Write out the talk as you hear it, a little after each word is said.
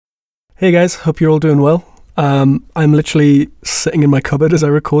Hey guys, hope you're all doing well. I'm literally sitting in my cupboard as I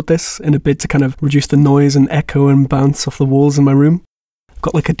record this in a bid to kind of reduce the noise and echo and bounce off the walls in my room. I've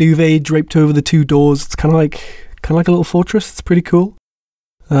got like a duvet draped over the two doors. It's kind of like a little fortress. It's pretty cool,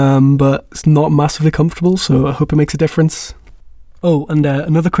 but it's not massively comfortable, so I hope it makes a difference. Oh, and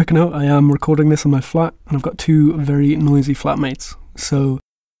another quick note, I am recording this in my flat, and I've got two very noisy flatmates, so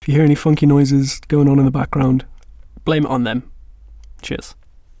if you hear any funky noises going on in the background, blame it on them. Cheers.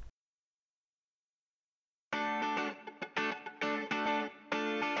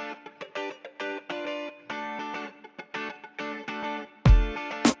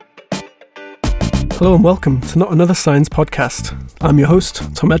 Hello and welcome to Not Another Science Podcast. I'm your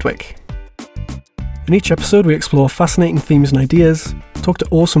host, Tom Edwick. In each episode we explore fascinating themes and ideas, talk to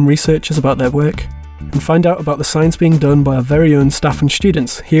awesome researchers about their work, and find out about the science being done by our very own staff and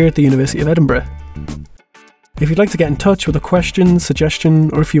students here at the University of Edinburgh. If you'd like to get in touch with a question, suggestion,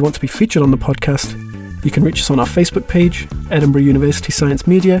 or if you want to be featured on the podcast, you can reach us on our Facebook page, Edinburgh University Science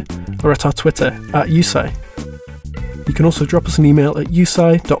Media, or at our Twitter, @USci. You can also drop us an email at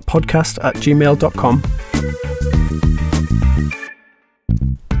usci.podcast@gmail.com.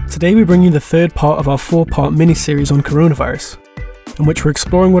 Today we bring you the third part of our 4-part mini-series on coronavirus, in which we're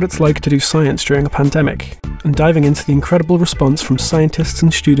exploring what it's like to do science during a pandemic, and diving into the incredible response from scientists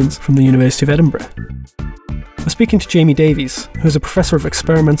and students from the University of Edinburgh. We're speaking to Jamie Davies, who is a professor of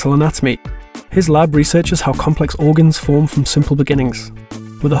experimental anatomy. His lab researches how complex organs form from simple beginnings,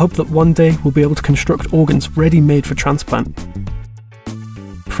 with the hope that one day we'll be able to construct organs ready-made for transplant.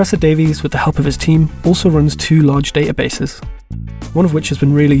 Professor Davies, with the help of his team, also runs 2 large databases, one of which has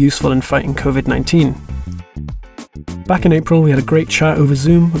been really useful in fighting COVID-19. Back in April, we had a great chat over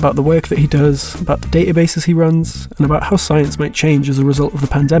Zoom about the work that he does, about the databases he runs, and about how science might change as a result of the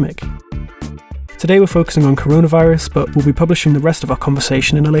pandemic. Today we're focusing on coronavirus, but we'll be publishing the rest of our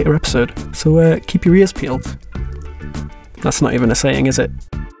conversation in a later episode, so keep your ears peeled. That's not even a saying, is it?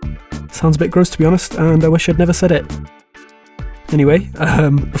 Sounds a bit gross to be honest, and I wish I'd never said it. Anyway,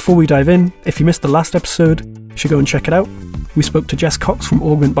 before we dive in, if you missed the last episode, you should go and check it out. We spoke to Jess Cox from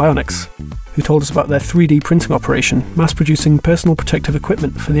Augment Bionics, who told us about their 3D printing operation, mass-producing personal protective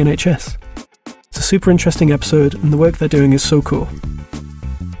equipment for the NHS. It's a super interesting episode, and the work they're doing is so cool.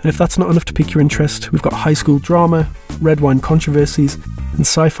 And if that's not enough to pique your interest, we've got high school drama, red wine controversies, and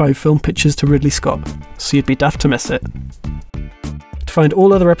sci-fi film pitches to Ridley Scott, so you'd be daft to miss it. To find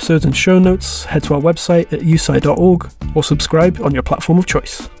all other episodes and show notes, head to our website at usci.org or subscribe on your platform of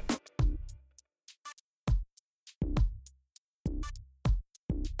choice.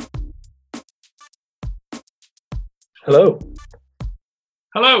 Hello.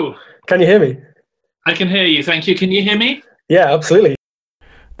 Hello. Can you hear me? I can hear you, thank you. Can you hear me? Yeah, absolutely.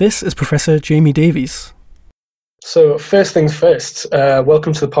 This is Professor Jamie Davies. So first things first,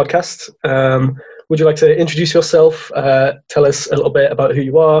 welcome to the podcast. Would you like to introduce yourself, tell us a little bit about who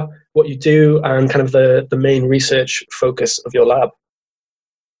you are, what you do, and kind of the main research focus of your lab?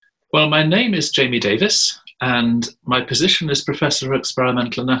 Well, my name is Jamie Davies, and my position is Professor of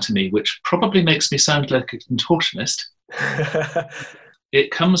Experimental Anatomy, which probably makes me sound like a contortionist.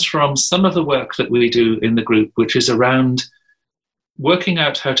 It comes from some of the work that we do in the group, which is around working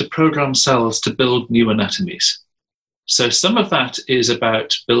out how to program cells to build new anatomies. So some of that is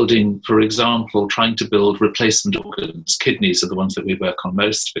about building, for example, trying to build replacement organs. Kidneys are the ones that we work on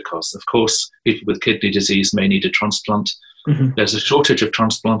most because, of course, people with kidney disease may need a transplant. Mm-hmm. There's a shortage of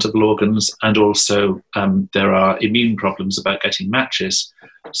transplantable organs, and also there are immune problems about getting matches.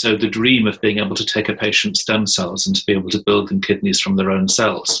 So the dream of being able to take a patient's stem cells and to be able to build them kidneys from their own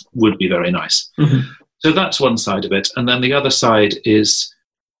cells would be very nice. Mm-hmm. So that's one side of it. And then the other side is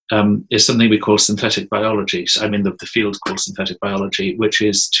something we call synthetic biology. I mean, the field called synthetic biology, which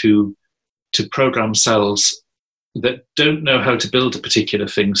is to program cells that don't know how to build a particular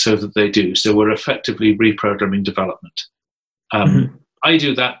thing so that they do. So we're effectively reprogramming development. Mm-hmm. I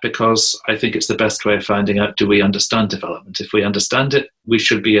do that because I think it's the best way of finding out, do we understand development? If we understand it, we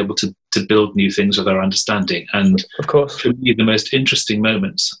should be able to build new things with our understanding. And of course, for me, the most interesting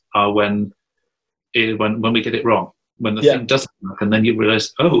moments are when we get it wrong. When the thing doesn't work, and then you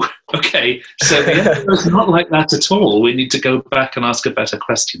realize, oh, okay, so the answer is not like that at all. We need to go back and ask a better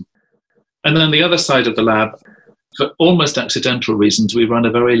question. And then the other side of the lab, for almost accidental reasons, we run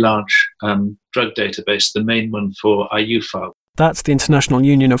a very large drug database, the main one for IUPHAR. That's the International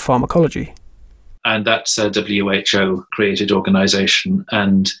Union of Pharmacology. And that's a WHO-created organisation,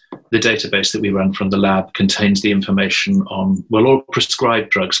 and the database that we run from the lab contains the information on, well, all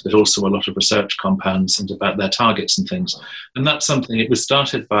prescribed drugs, but also a lot of research compounds and about their targets and things. And that's something, it was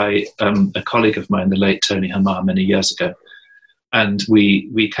started by a colleague of mine, the late Tony Hamar, many years ago. And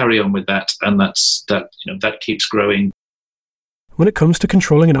we carry on with that, and that keeps growing. When it comes to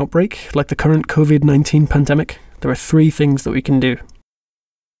controlling an outbreak, like the current COVID-19 pandemic, there are 3 things that we can do.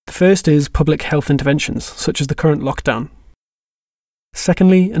 The first is public health interventions, such as the current lockdown.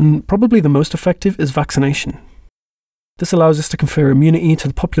 Secondly, and probably the most effective, is vaccination. This allows us to confer immunity to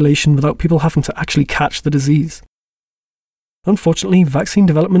the population without people having to actually catch the disease. Unfortunately, vaccine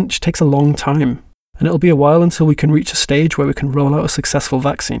development takes a long time, and it'll be a while until we can reach a stage where we can roll out a successful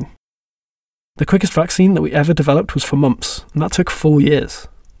vaccine. The quickest vaccine that we ever developed was for mumps, and that took 4 years.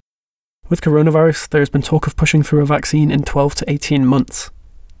 With coronavirus, there has been talk of pushing through a vaccine in 12 to 18 months.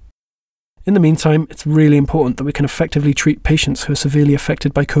 In the meantime, it's really important that we can effectively treat patients who are severely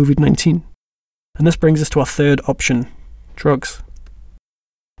affected by COVID-19. And this brings us to our third option, drugs.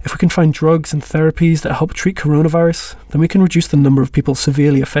 If we can find drugs and therapies that help treat coronavirus, then we can reduce the number of people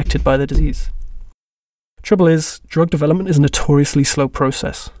severely affected by the disease. Trouble is, drug development is a notoriously slow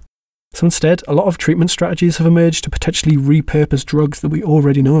process. So instead, a lot of treatment strategies have emerged to potentially repurpose drugs that we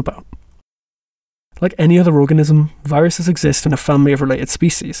already know about. Like any other organism, viruses exist in a family of related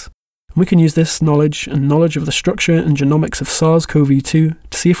species, and we can use this knowledge and knowledge of the structure and genomics of SARS-CoV-2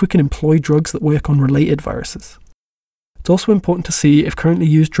 to see if we can employ drugs that work on related viruses. It's also important to see if currently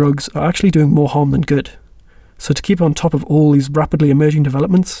used drugs are actually doing more harm than good. So to keep on top of all these rapidly emerging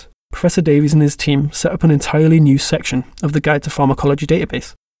developments, Professor Davies and his team set up an entirely new section of the Guide to Pharmacology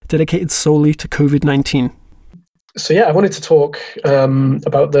database, dedicated solely to COVID-19. So I wanted to talk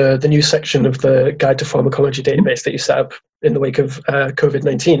about the new section of the Guide to Pharmacology database that you set up in the wake of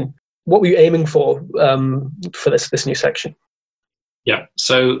COVID-19. What were you aiming for this new section? Yeah,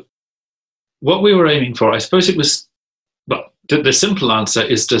 so what we were aiming for, I suppose it was, the simple answer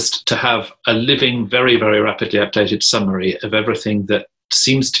is just to have a living, very, very rapidly updated summary of everything that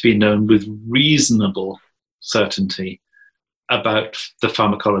seems to be known with reasonable certainty about the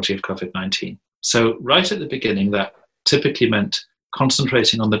pharmacology of COVID-19. So right at the beginning, that typically meant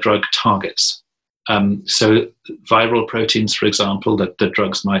concentrating on the drug targets. So viral proteins, for example, that the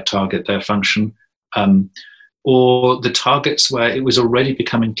drugs might target their function, or the targets where it was already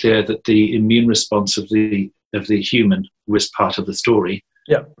becoming clear that the immune response of the human was part of the story,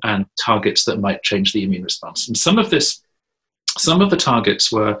 and targets that might change the immune response. And some of the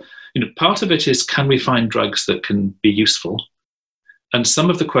targets were, part of it is, can we find drugs that can be useful? And some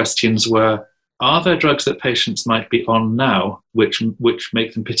of the questions were, are there drugs that patients might be on now which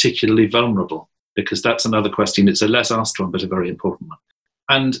make them particularly vulnerable? Because that's another question. It's a less asked one, but a very important one.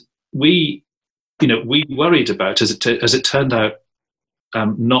 And we worried about, as it turned out,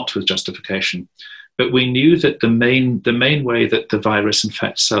 not with justification, but we knew that the main way that the virus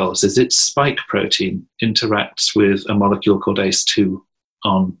infects cells is its spike protein interacts with a molecule called ACE2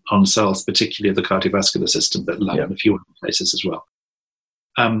 on cells, particularly of the cardiovascular system, but in a few other places as well.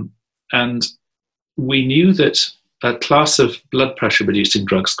 And we knew that a class of blood pressure reducing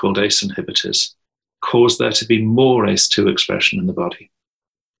drugs called ACE inhibitors caused there to be more ACE2 expression in the body.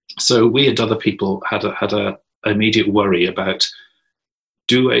 So we and other people had a immediate worry about,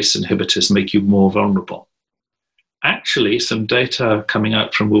 do ACE inhibitors make you more vulnerable? Actually, some data coming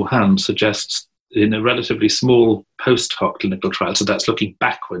out from Wuhan suggests, in a relatively small post-hoc clinical trial, so that's looking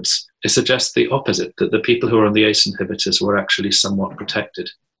backwards, it suggests the opposite, that the people who are on the ACE inhibitors were actually somewhat protected.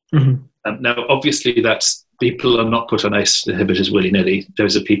 Mm-hmm. Now, obviously, that's people are not put on ACE inhibitors willy-nilly.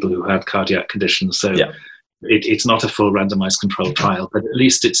 Those are people who have cardiac conditions, so it's not a full randomized controlled trial, but at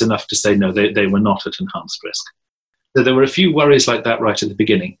least it's enough to say, no, they were not at enhanced risk. So there were a few worries like that right at the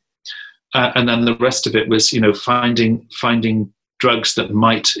beginning. And then the rest of it was, finding drugs that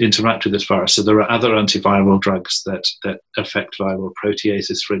might interact with this virus. So there are other antiviral drugs that affect viral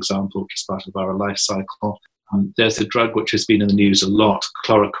proteases, for example, which is part of the viral life cycle. There's a drug which has been in the news a lot,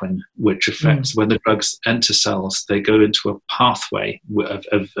 chloroquine, which affects when the drugs enter cells, they go into a pathway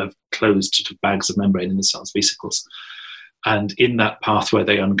of closed sort of bags of membrane in the cell's vesicles. And in that pathway,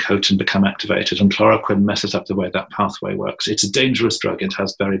 they uncoat and become activated. And chloroquine messes up the way that pathway works. It's a dangerous drug. It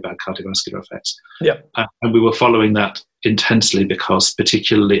has very bad cardiovascular effects. And we were following that intensely because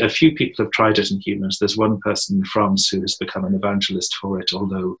particularly a few people have tried it in humans. There's one person in France who has become an evangelist for it,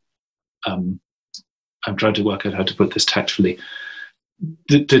 although I'm trying to work out how to put this tactfully.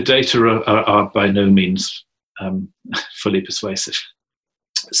 The data are by no means fully persuasive.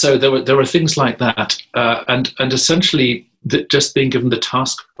 So there were things like that. And essentially, just being given the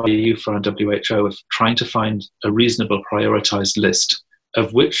task by EUFRA and WHO of trying to find a reasonable prioritized list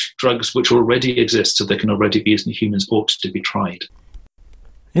of which drugs which already exist so they can already be used in humans ought to be tried.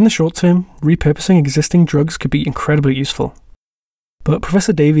 In the short term, repurposing existing drugs could be incredibly useful. But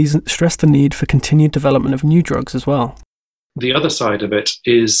Professor Davies stressed the need for continued development of new drugs as well. The other side of it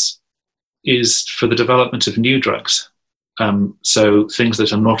is for the development of new drugs. So things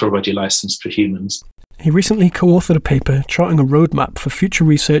that are not already licensed for humans. He recently co-authored a paper charting a roadmap for future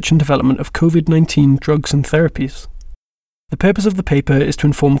research and development of COVID-19 drugs and therapies. The purpose of the paper is to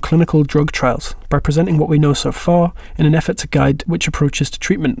inform clinical drug trials by presenting what we know so far in an effort to guide which approaches to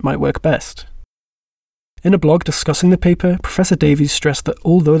treatment might work best. In a blog discussing the paper, Professor Davies stressed that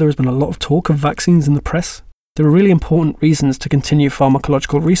although there has been a lot of talk of vaccines in the press, there are really important reasons to continue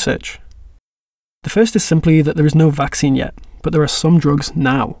pharmacological research. The first is simply that there is no vaccine yet, but there are some drugs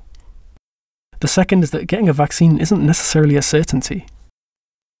now. The second is that getting a vaccine isn't necessarily a certainty.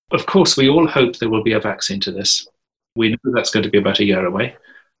 Of course, we all hope there will be a vaccine to this. We know that's going to be about a year away.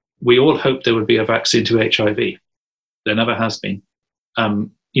 We all hope there would be a vaccine to HIV. There never has been.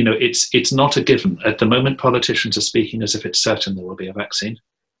 It's not a given. At the moment, politicians are speaking as if it's certain there will be a vaccine.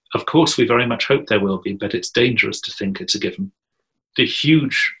 Of course, we very much hope there will be, but it's dangerous to think it's a given. The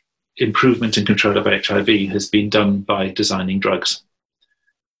huge improvement in control of HIV has been done by designing drugs.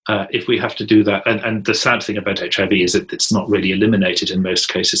 If we have to do that, and the sad thing about HIV is that it's not really eliminated in most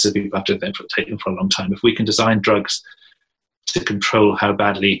cases, so people have to take them for a long time. If we can design drugs to control how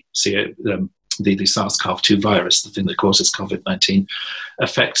badly the SARS-CoV-2 virus, the thing that causes COVID-19,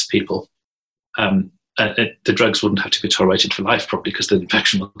 affects people, the drugs wouldn't have to be tolerated for life probably because the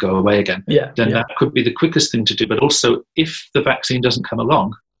infection will go away again. That could be the quickest thing to do. But also, if the vaccine doesn't come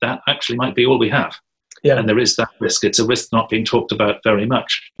along, that actually might be all we have. And there is that risk. It's a risk not being talked about very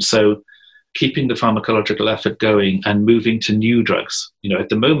much. So keeping the pharmacological effort going and moving to new drugs. At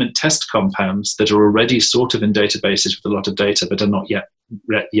the moment, test compounds that are already sort of in databases with a lot of data but are not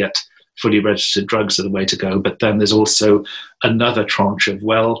yet fully registered drugs are the way to go. But then there's also another tranche of,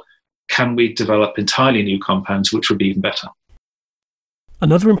 can we develop entirely new compounds which would be even better?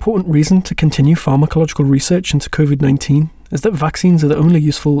 Another important reason to continue pharmacological research into COVID-19 is that vaccines are only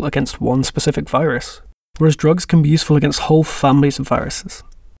useful against one specific virus, whereas drugs can be useful against whole families of viruses.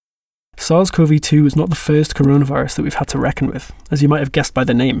 SARS-CoV-2 is not the first coronavirus that we've had to reckon with, as you might have guessed by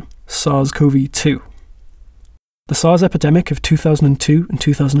the name, SARS-CoV-2. The SARS epidemic of 2002 and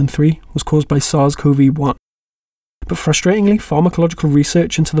 2003 was caused by SARS-CoV-1. But frustratingly, pharmacological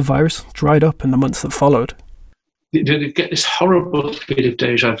research into the virus dried up in the months that followed. You get this horrible feel of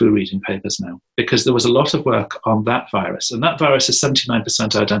deja vu reading papers now, because there was a lot of work on that virus, and that virus is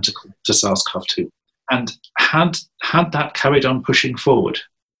 79% identical to SARS-CoV-2. And had that carried on pushing forward,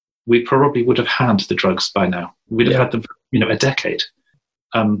 we probably would have had the drugs by now. We'd have had them for a decade.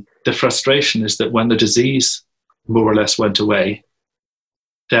 The frustration is that when the disease more or less went away,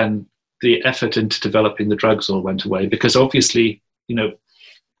 then the effort into developing the drugs all went away, because obviously,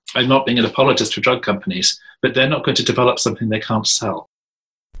 I'm not being an apologist for drug companies, but they're not going to develop something they can't sell.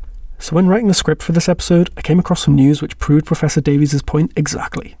 So when writing the script for this episode, I came across some news which proved Professor Davies' point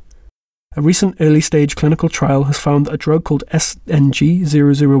exactly. A recent early-stage clinical trial has found that a drug called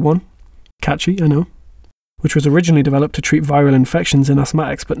SNG-001, catchy, I know, which was originally developed to treat viral infections in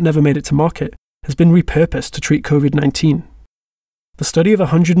asthmatics but never made it to market, has been repurposed to treat COVID-19. The study of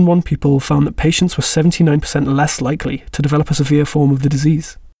 101 people found that patients were 79% less likely to develop a severe form of the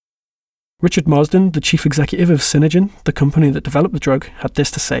disease. Richard Marsden, the chief executive of Synergen, the company that developed the drug, had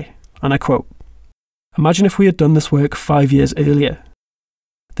this to say, and I quote, "Imagine if we had done this work 5 years earlier.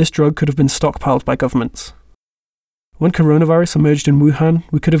 This drug could have been stockpiled by governments. When coronavirus emerged in Wuhan,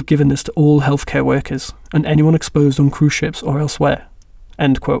 we could have given this to all healthcare workers and anyone exposed on cruise ships or elsewhere."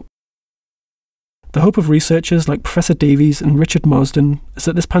 End quote. The hope of researchers like Professor Davies and Richard Marsden is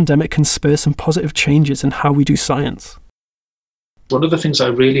that this pandemic can spur some positive changes in how we do science. One of the things I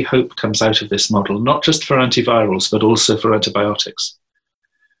really hope comes out of this model, not just for antivirals, but also for antibiotics,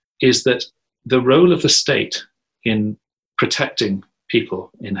 is that the role of the state in protecting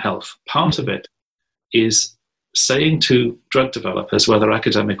people in health, part of it is saying to drug developers, whether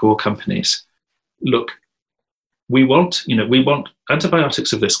academic or companies, look, we want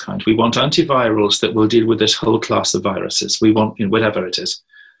antibiotics of this kind. We want antivirals that will deal with this whole class of viruses. We want, whatever it is.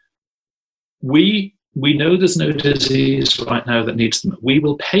 We know there's no disease right now that needs them. We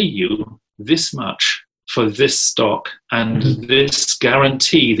will pay you this much for this stock and this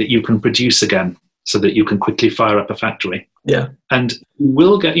guarantee that you can produce again so that you can quickly fire up a factory. Yeah. And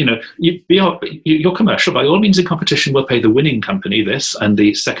we'll get, your commercial, by all means in competition, will pay the winning company this and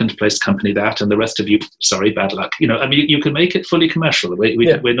the second place company that, and the rest of you, sorry, bad luck. You can make it fully commercial.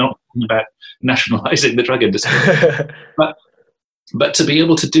 We're not talking about nationalizing the drug industry. But to be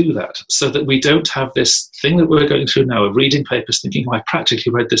able to do that so that we don't have this thing that we're going through now of reading papers thinking, I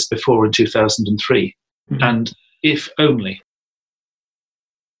practically read this before in 2003. And if only.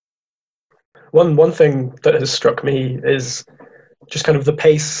 One thing that has struck me is just kind of the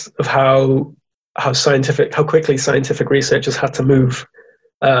pace of how quickly scientific research has had to move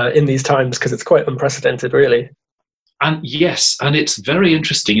in these times, because it's quite unprecedented, really. And yes, and it's very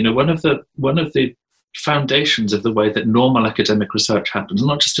interesting. You know, one of the foundations of the way that normal academic research happens,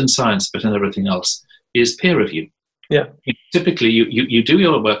 not just in science but in everything else, is peer review. Yeah. Typically, you do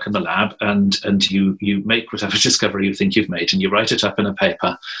your work in the lab, and you make whatever discovery you think you've made, and you write it up in a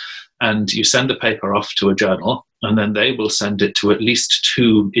paper, and you send the paper off to a journal, and then they will send it to at least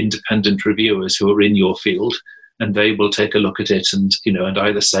 2 independent reviewers who are in your field, and they will take a look at it and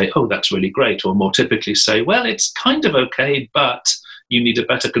either say, oh, that's really great, or more typically say, well, it's kind of okay, but you need a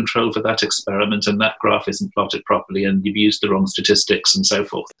better control for that experiment, and that graph isn't plotted properly, and you've used the wrong statistics, and so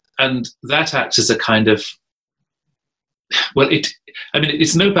forth. And that acts as a kind of, well,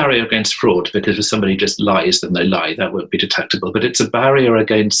 it's no barrier against fraud, because if somebody just lies, then they lie. That won't be detectable. But it's a barrier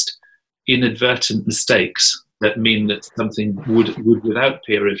against inadvertent mistakes that mean that something would without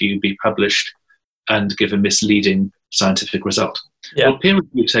peer review, be published and give a misleading scientific result. Yeah. Well, peer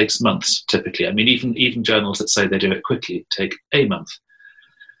review takes months, typically. I mean, even journals that say they do it quickly take a month.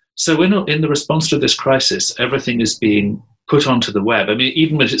 So in the response to this crisis, everything is being put onto the web. I mean,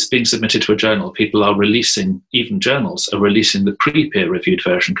 even when it's being submitted to a journal, even journals are releasing the pre-peer reviewed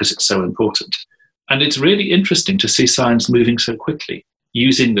version because it's so important. And it's really interesting to see science moving so quickly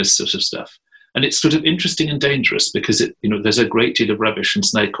using this sort of stuff. And it's sort of interesting and dangerous because there's a great deal of rubbish and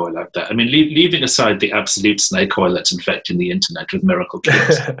snake oil out there. I mean, leaving aside the absolute snake oil that's infecting the internet with miracle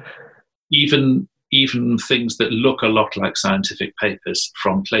cures, even things that look a lot like scientific papers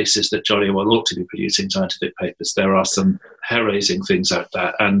from places that jolly well ought to be producing scientific papers, there are some hair-raising things out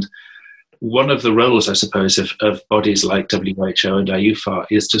there. And one of the roles, I suppose, of bodies like WHO and IUFAR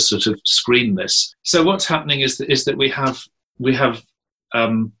is to sort of screen this. So what's happening is that we have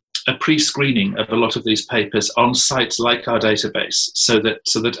a pre-screening of a lot of these papers on sites like our database, so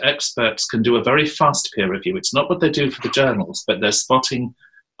that experts can do a very fast peer review. It's not what they do for the journals, but they're spotting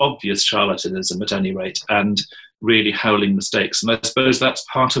obvious charlatanism at any rate and really howling mistakes. And I suppose that's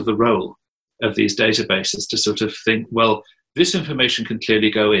part of the role of these databases, to sort of think, well, this information can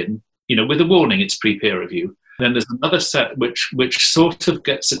clearly go in, with a warning, it's pre-peer review. Then there's another set which sort of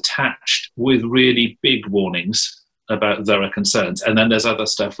gets attached with really big warnings about there are concerns. And then there's other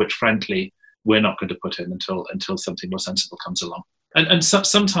stuff which, frankly, we're not going to put in until something more sensible comes along. And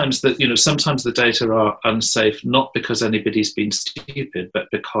sometimes the data are unsafe, not because anybody's been stupid, but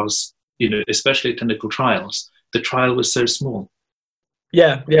because, especially clinical trials, the trial was so small.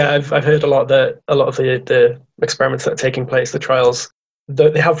 Yeah, I've heard a lot of the experiments that are taking place, the trials,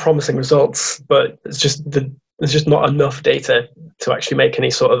 they have promising results, but it's just not enough data to actually make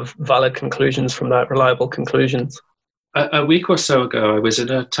any sort of valid conclusions from that, reliable conclusions. A week or so ago, I was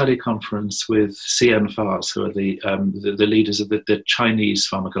in a teleconference with CNFARS, who are the leaders of the Chinese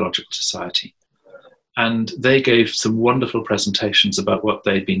Pharmacological Society. And they gave some wonderful presentations about what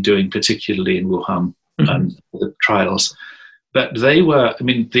they'd been doing, particularly in Wuhan, the trials. But they were,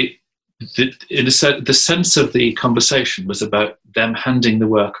 the sense of the conversation was about them handing the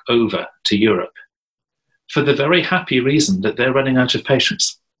work over to Europe for the very happy reason that they're running out of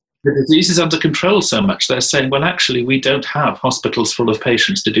patients. The disease is under control so much, they're saying, well, actually, we don't have hospitals full of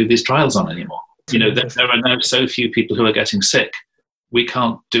patients to do these trials on anymore. There are now so few people who are getting sick. We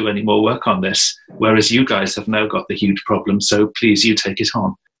can't do any more work on this, whereas you guys have now got the huge problem, so please, you take it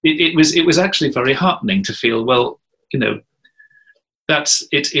on. It was actually very heartening to feel, well,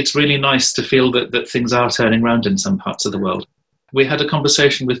 it's really nice to feel that things are turning around in some parts of the world. We had a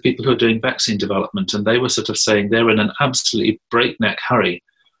conversation with people who are doing vaccine development, and they were sort of saying they're in an absolutely breakneck hurry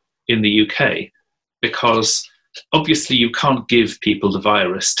in the UK, because obviously you can't give people the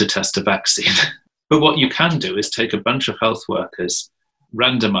virus to test a vaccine. But what you can do is take a bunch of health workers,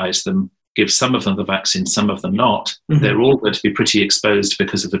 randomize them, give some of them the vaccine, some of them not. Mm-hmm. They're all going to be pretty exposed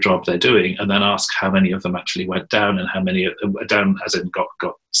because of the job they're doing, and then ask how many of them actually went down, and how many went down as in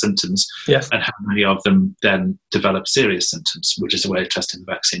got symptoms, yes, and how many of them then developed serious symptoms, which is a way of testing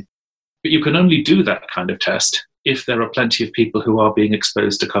the vaccine. But you can only do that kind of test if there are plenty of people who are being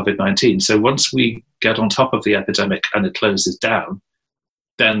exposed to COVID-19. So once we get on top of the epidemic and it closes down,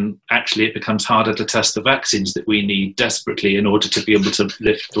 then actually it becomes harder to test the vaccines that we need desperately in order to be able to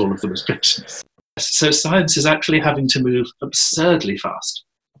lift all of the restrictions. So science is actually having to move absurdly fast.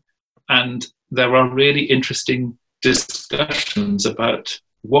 And there are really interesting discussions about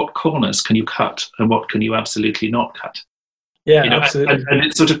what corners can you cut and what can you absolutely not cut. Yeah, absolutely. And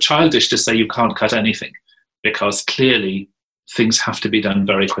it's sort of childish to say you can't cut anything, because clearly things have to be done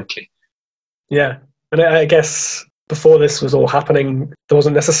very quickly. Yeah, and I guess before this was all happening, there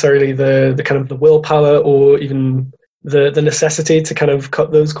wasn't necessarily the kind of the willpower or even the necessity to kind of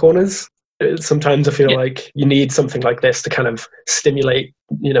cut those corners. Sometimes I feel like you need something like this to kind of stimulate,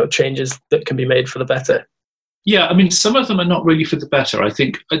 changes that can be made for the better. Yeah, I mean, some of them are not really for the better. I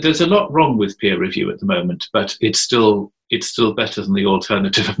think there's a lot wrong with peer review at the moment, but it's still better than the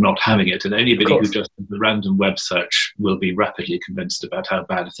alternative of not having it. And anybody who just does a random web search will be rapidly convinced about how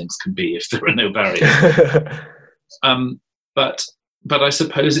bad things can be if there are no barriers. But I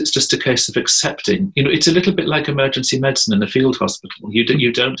suppose it's just a case of accepting. It's a little bit like emergency medicine in a field hospital.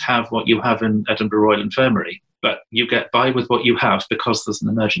 You don't have what you have in Edinburgh Royal Infirmary, but you get by with what you have because there's an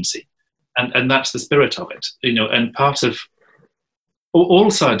emergency. And that's the spirit of it, and part of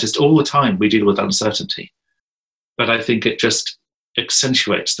all scientists, all the time, we deal with uncertainty. But I think it just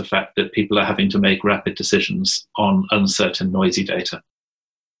accentuates the fact that people are having to make rapid decisions on uncertain, noisy data.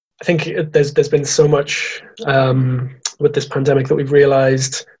 I think there's been so much with this pandemic that we've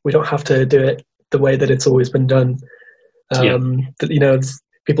realized we don't have to do it the way that it's always been done. That,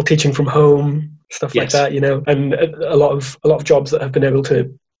 people teaching from home, stuff like that, and a lot of jobs that have been able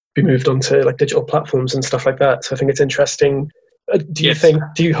to be moved onto like digital platforms and stuff like that. So I think it's interesting. Do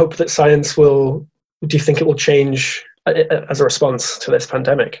you hope that science do you think it will change as a response to this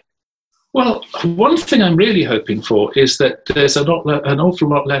pandemic? Well, one thing I'm really hoping for is that there's an awful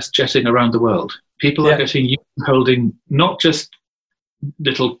lot less jetting around the world. People are getting used to holding not just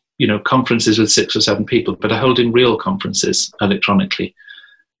little, conferences with 6 or 7 people, but are holding real conferences electronically.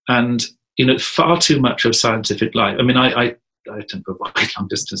 And, far too much of scientific life. I mean, I don't provide long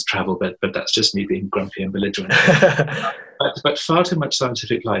distance travel, but that's just me being grumpy and belligerent. but far too much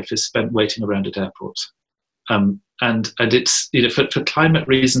scientific life is spent waiting around at airports. And it's, for climate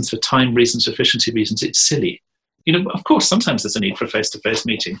reasons, for time reasons, for efficiency reasons, it's silly. Of course, sometimes there's a need for a face-to-face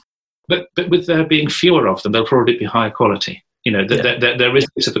meeting, but with there being fewer of them, they'll probably be higher quality. There is a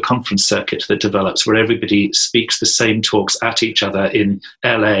bit of a conference circuit that develops where everybody speaks the same talks at each other in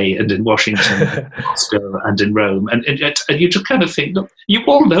LA and in Washington, and Moscow and in Rome. And you just kind of think, look, you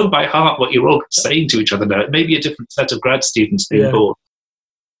all know by heart what you're all saying to each other now. It may be a different set of grad students being bored.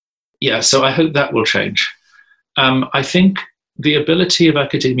 Yeah, so I hope that will change. I think the ability of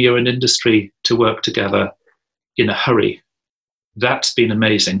academia and industry to work together in a hurry, that's been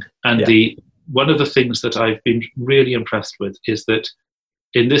amazing. And one of the things that I've been really impressed with is that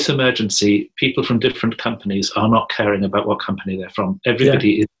in this emergency, people from different companies are not caring about what company they're from.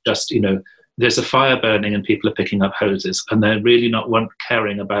 Everybody is just, there's a fire burning and people are picking up hoses, and they're really not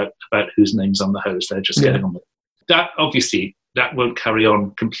caring about whose name's on the hose. They're just getting on with it. That, obviously, that won't carry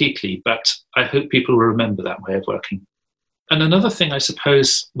on completely, but I hope people will remember that way of working. And another thing, I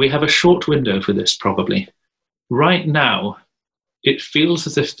suppose, we have a short window for this probably. Right now, it feels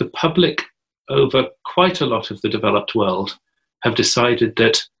as if the public over quite a lot of the developed world have decided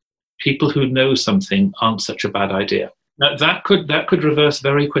that people who know something aren't such a bad idea. Now, that could reverse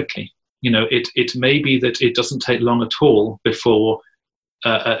very quickly. It may be that it doesn't take long at all before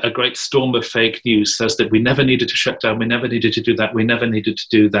a great storm of fake news says that we never needed to shut down, we never needed to do that, we never needed to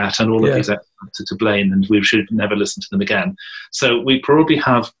do that, and all of these experts are to blame, and we should never listen to them again. So we probably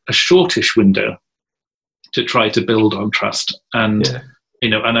have a shortish window to try to build on trust. And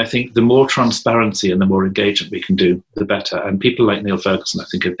and I think the more transparency and the more engagement we can do, the better. And people like Neil Ferguson, I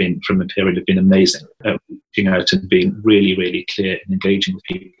think, have been amazing at reaching out and being really, really clear and engaging with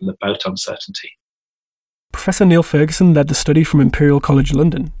people about uncertainty. Professor Neil Ferguson led the study from Imperial College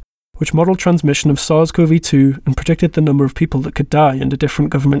London, which modelled transmission of SARS-CoV-2 and predicted the number of people that could die under different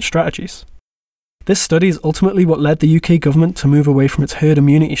government strategies. This study is ultimately what led the UK government to move away from its herd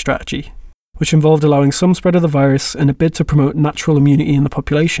immunity strategy, which involved allowing some spread of the virus in a bid to promote natural immunity in the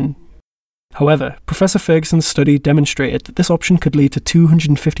population. However, Professor Ferguson's study demonstrated that this option could lead to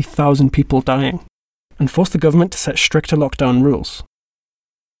 250,000 people dying, and forced the government to set stricter lockdown rules.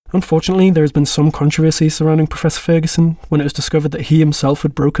 Unfortunately, there has been some controversy surrounding Professor Ferguson when it was discovered that he himself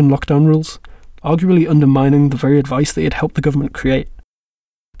had broken lockdown rules, arguably undermining the very advice that he had helped the government create.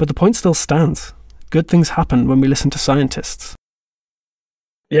 But the point still stands. Good things happen when we listen to scientists.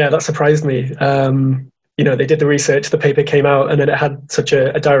 Yeah, that surprised me. They did the research, the paper came out, and then it had such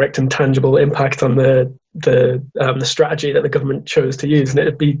a direct and tangible impact on the strategy that the government chose to use. And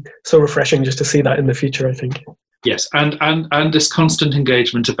it'd be so refreshing just to see that in the future, I think. Yes, and this constant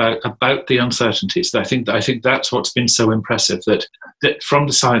engagement about the uncertainties. I think that's what's been so impressive, that from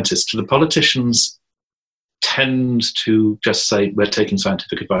the scientists to the politicians tend to just say, we're taking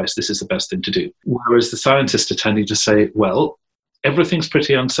scientific advice, this is the best thing to do. Whereas the scientists are tending to say, well, everything's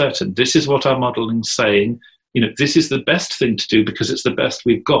pretty uncertain. This is what our modeling's saying. This is the best thing to do because it's the best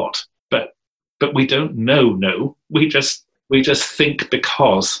we've got. But but we don't know. No, we just think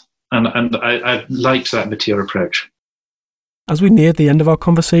because, and I liked that mature approach. As we neared the end of our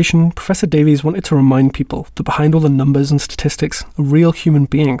conversation, Professor Davies wanted to remind people that behind all the numbers and statistics are real human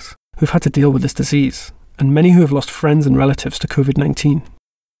beings who've had to deal with this disease, and many who have lost friends and relatives to COVID-19.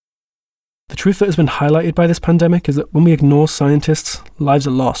 The truth that has been highlighted by this pandemic is that when we ignore scientists, lives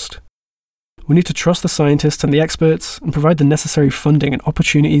are lost. We need to trust the scientists and the experts and provide the necessary funding and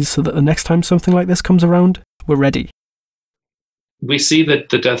opportunities so that the next time something like this comes around, we're ready. We see that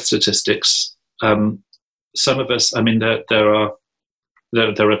the death statistics, some of us, I mean, there are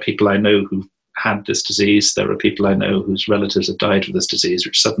people I know who had this disease. There are people I know whose relatives have died with this disease,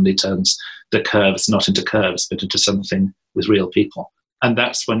 which suddenly turns the curves not into curves, but into something with real people. And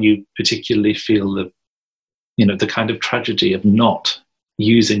that's when you particularly feel the kind of tragedy of not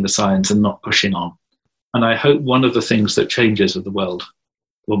using the science and not pushing on. And I hope one of the things that changes with the world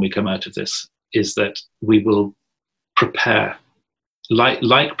when we come out of this is that we will prepare,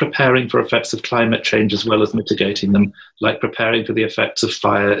 like preparing for effects of climate change as well as mitigating them, like preparing for the effects of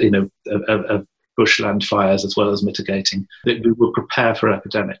fire, of bushland fires as well as mitigating, that we will prepare for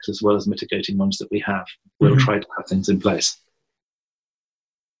epidemics as well as mitigating ones that we have. We'll try to have things in place.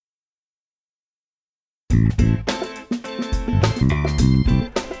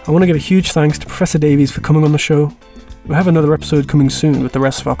 I want to give a huge thanks to Professor Davies for coming on the show. We'll have another episode coming soon with the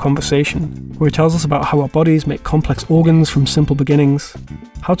rest of our conversation, where he tells us about how our bodies make complex organs from simple beginnings,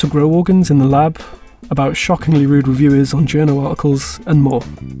 how to grow organs in the lab, about shockingly rude reviewers on journal articles, and more.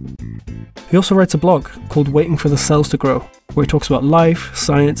 He also writes a blog called Waiting for the Cells to Grow, where he talks about life,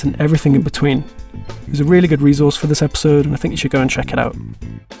 science, and everything in between. He was a really good resource for this episode, and I think you should go and check it out.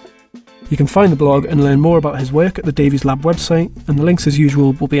 You can find the blog and learn more about his work at the Davies Lab website, and the links as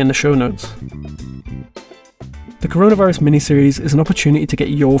usual will be in the show notes. The Coronavirus miniseries is an opportunity to get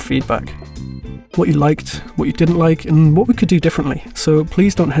your feedback. What you liked, what you didn't like, and what we could do differently, so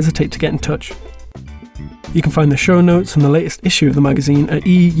please don't hesitate to get in touch. You can find the show notes and the latest issue of the magazine at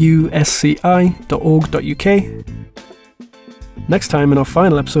eusci.org.uk. Next time in our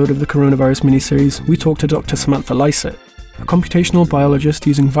final episode of the Coronavirus miniseries, we talk to Dr. Samantha Lycett, a computational biologist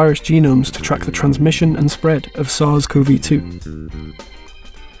using virus genomes to track the transmission and spread of SARS-CoV-2.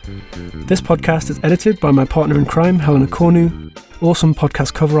 This podcast is edited by my partner in crime, Helena Cornu. Awesome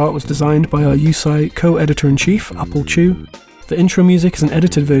podcast cover art was designed by our USci co-editor-in-chief, Apple Chu. The intro music is an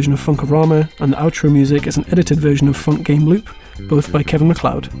edited version of Funkorama, and the outro music is an edited version of Funk Game Loop, both by Kevin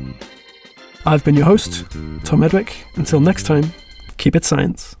MacLeod. I've been your host, Tom Edwick. Until next time, keep it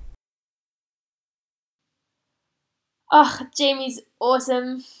science. Oh, Jamie's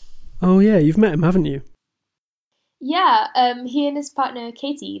awesome. Oh yeah, you've met him, haven't you? Yeah, he and his partner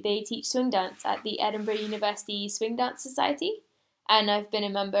Katie, they teach swing dance at the Edinburgh University Swing Dance Society, and I've been a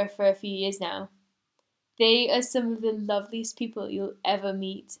member for a few years now. They are some of the loveliest people you'll ever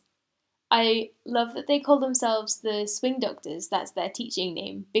meet. I love that they call themselves the Swing Doctors, that's their teaching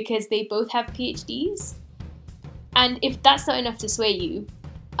name, because they both have PhDs. And if that's not enough to sway you,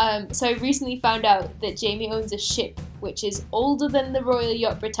 so I recently found out that Jamie owns a ship which is older than the Royal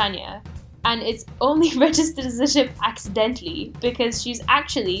Yacht Britannia, and it's only registered as a ship accidentally because she's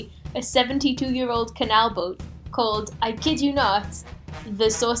actually a 72-year-old canal boat called, I kid you not, the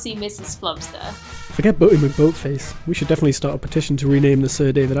Saucy Mrs. Flobster. Forget boating with Boatface. We should definitely start a petition to rename the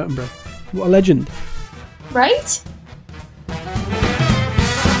Sir David Attenborough. What a legend. Right?